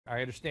I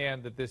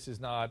understand that this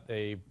is not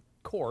a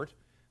court,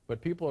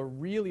 but people are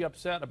really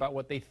upset about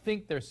what they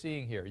think they're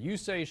seeing here. You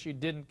say she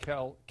didn't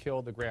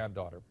kill the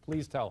granddaughter.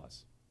 Please tell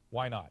us.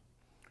 Why not?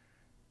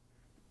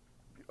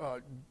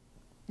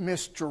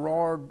 Miss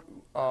Gerard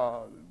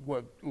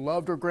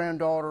loved her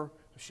granddaughter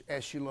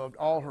as she loved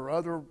all her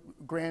other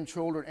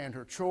grandchildren and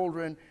her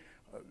children.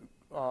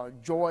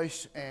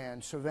 Joyce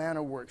and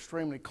Savannah were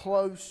extremely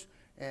close,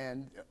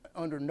 and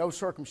under no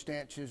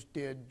circumstances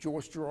did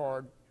Joyce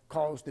Gerard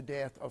cause the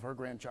death of her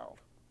grandchild.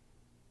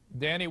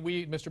 Danny,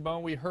 Mr.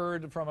 Bone, we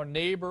heard from a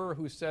neighbor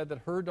who said that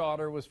her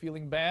daughter was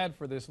feeling bad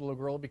for this little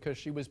girl because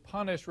she was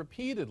punished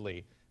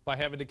repeatedly by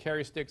having to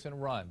carry sticks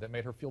and run. That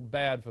made her feel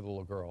bad for the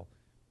little girl.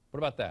 What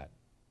about that?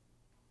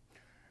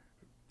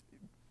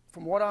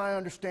 From what I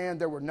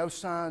understand, there were no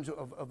signs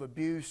of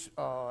abuse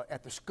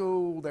at the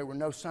school. There were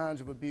no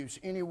signs of abuse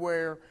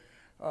anywhere.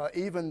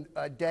 Even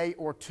a day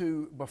or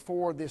two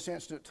before this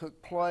incident took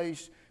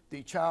place,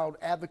 the Child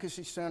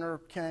Advocacy Center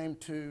came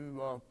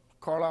to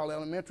Carlisle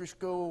Elementary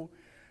School,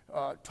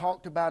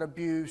 talked about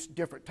abuse,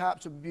 different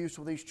types of abuse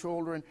with these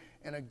children,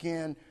 and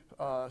again,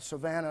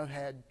 Savannah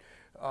had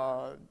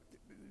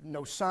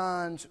no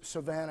signs.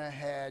 Savannah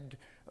had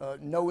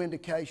no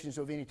indications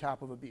of any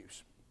type of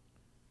abuse.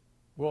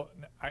 Well,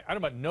 I don't know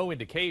about no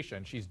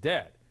indication. She's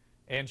dead.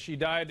 And she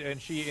died, and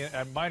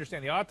my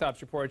understanding, the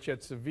autopsy report, she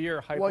had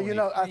severe hyponatremia, well, you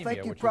know, I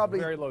think you probably,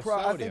 very low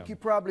sodium. I think you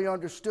probably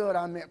understood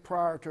I meant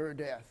prior to her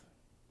death.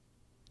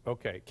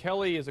 Okay.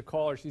 Kelly is a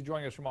caller. She's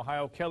joining us from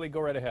Ohio. Kelly,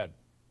 go right ahead.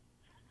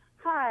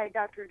 Hi,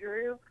 Dr.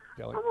 Drew.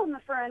 Kelly. I'm on the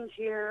fringe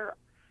here.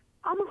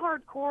 I'm a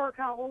hardcore,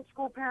 kind of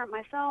old-school parent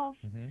myself.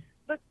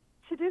 But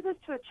to do this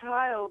to a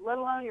child, let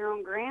alone your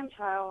own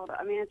grandchild,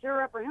 I mean, it's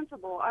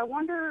irreprehensible. I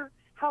wonder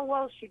how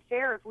well she'd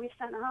fare if we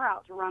sent her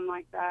out to run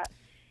like that.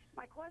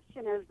 My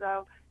question is,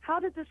 though, how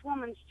did this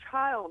woman's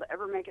child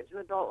ever make it to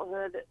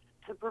adulthood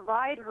to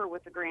provide her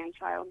with a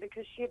grandchild?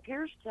 Because she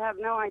appears to have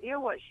no idea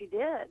what she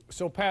did.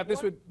 So, Pat,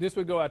 this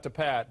would go out to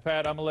Pat.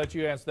 Pat, I'm going to let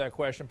you answer that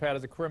question. Pat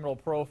is a criminal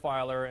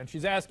profiler, and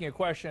she's asking a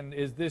question,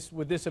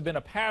 would this have been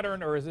a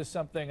pattern, or is this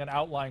something, an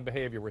outlying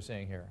behavior we're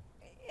seeing here?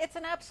 It's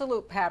an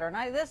absolute pattern.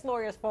 This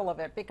lawyer is full of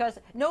it, because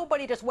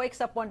nobody just wakes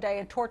up one day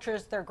and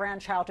tortures their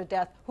grandchild to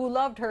death who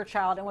loved her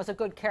child and was a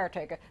good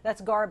caretaker. That's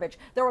garbage.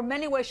 There were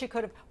many ways she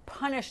could have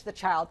punished the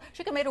child. She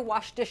could have made her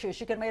wash dishes.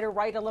 She could have made her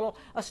write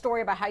a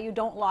story about how you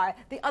don't lie.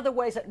 The other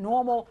ways that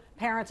normal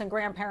parents and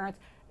grandparents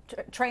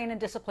train and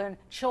discipline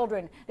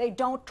children. They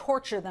don't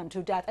torture them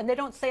to death, and they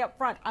don't say up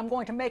front, I'm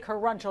going to make her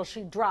run till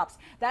she drops.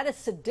 That is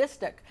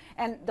sadistic.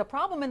 And the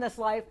problem in this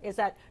life is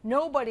that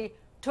nobody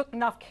took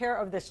enough care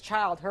of this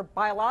child. Her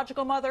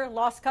biological mother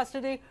lost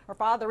custody. Her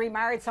father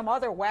remarried some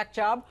other whack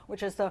job,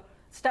 which is the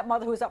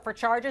stepmother who's up for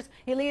charges.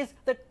 He leaves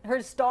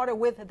her daughter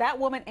with that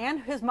woman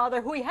and his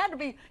mother, who he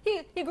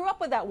grew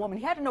up with that woman.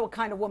 He had to know what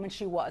kind of woman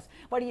she was.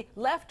 But he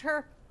left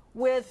her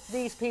with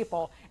these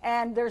people,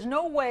 and there's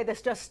no way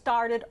this just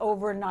started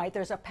overnight.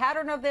 There's a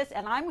pattern of this,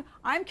 and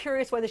I'm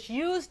curious whether she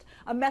used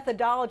a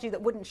methodology that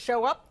wouldn't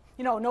show up,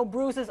 you know, no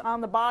bruises on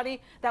the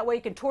body. That way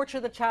you can torture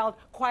the child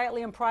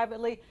quietly and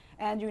privately,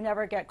 and you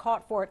never get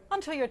caught for it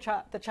until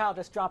the child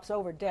just drops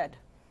over dead.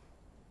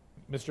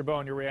 Mr.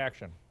 Bone, your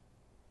reaction?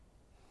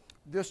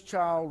 This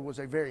child was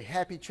a very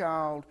happy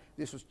child.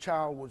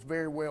 Child was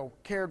very well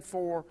cared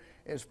for.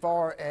 As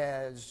far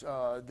as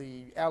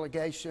the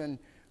allegation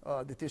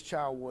that this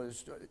child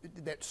was,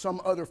 that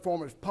some other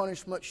form of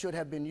punishment should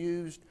have been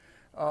used,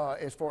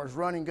 as far as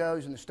running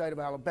goes in the state of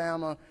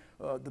Alabama,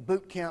 the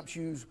boot camps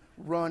use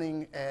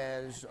running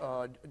as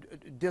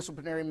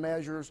disciplinary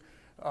measures.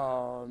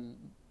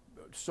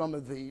 Some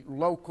of the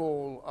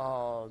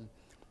local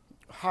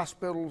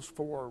hospitals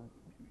for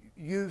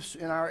use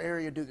in our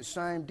area do the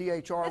same.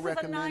 DHR recommends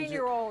it. This is a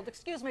 9-year-old.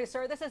 Excuse me,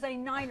 sir. This is a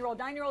 9-year-old.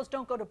 9-year-olds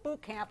don't go to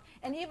boot camp,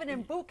 and even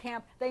in boot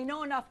camp, they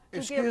know enough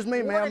to give Excuse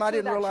me, ma'am. I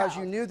didn't realize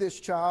child. you knew this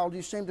child.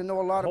 You seem to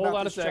know a lot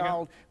about this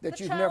child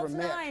that you've never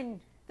met. 9.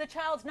 The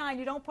child's 9.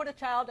 You don't put a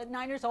child at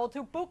 9 years old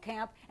through boot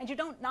camp, and you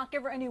don't not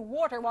give her any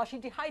water while she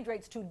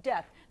dehydrates to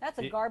death. That's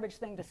a garbage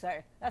thing to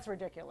say. That's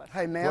ridiculous.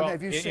 Hey, ma'am,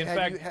 have you seen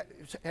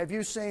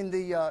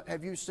the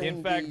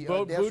In fact,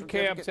 boot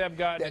camps have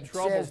gotten in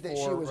trouble that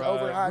she for was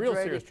real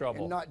serious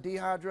trouble. and not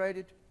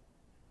dehydrated?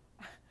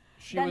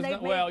 She was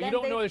not, well, you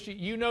don't know that she,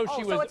 you know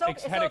she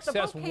had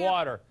excess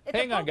water.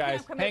 Hang on,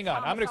 guys, hang on.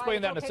 I'm going to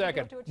explain that in a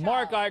second.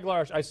 Mark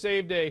Eiglarsh, I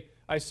saved a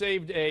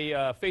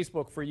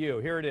Facebook for you.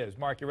 Here it is.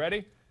 Mark, you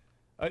ready?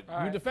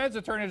 Your defense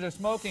attorneys are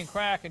smoking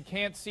crack and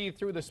can't see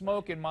through the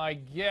smoke, in my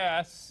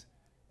guess.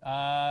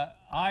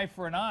 Eye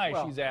for an eye,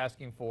 she's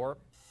asking for.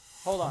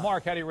 Hold on.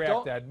 Mark, how do you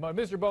react to that?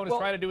 Mr. Bone is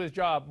trying to do his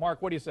job.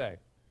 Mark, what do you say?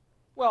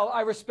 Well,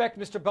 I respect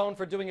Mr. Bone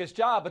for doing his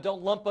job, but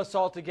don't lump us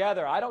all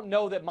together. I don't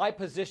know that my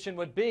position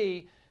would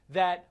be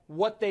that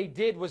what they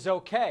did was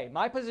okay.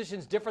 My position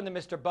is different than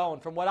Mr. Bone.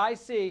 From what I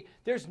see,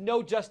 there's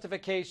no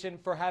justification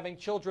for having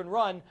children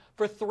run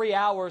for 3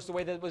 hours the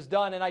way that it was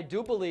done, and I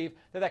do believe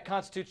that that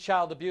constitutes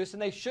child abuse,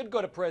 and they should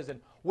go to prison.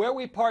 Where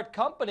we part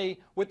company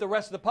with the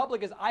rest of the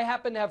public is I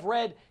happen to have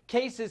read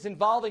cases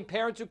involving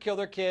parents who kill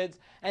their kids,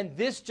 and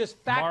this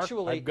just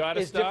factually Mark,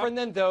 is different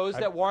than those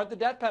that warrant the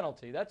death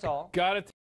penalty. That's all. Got it.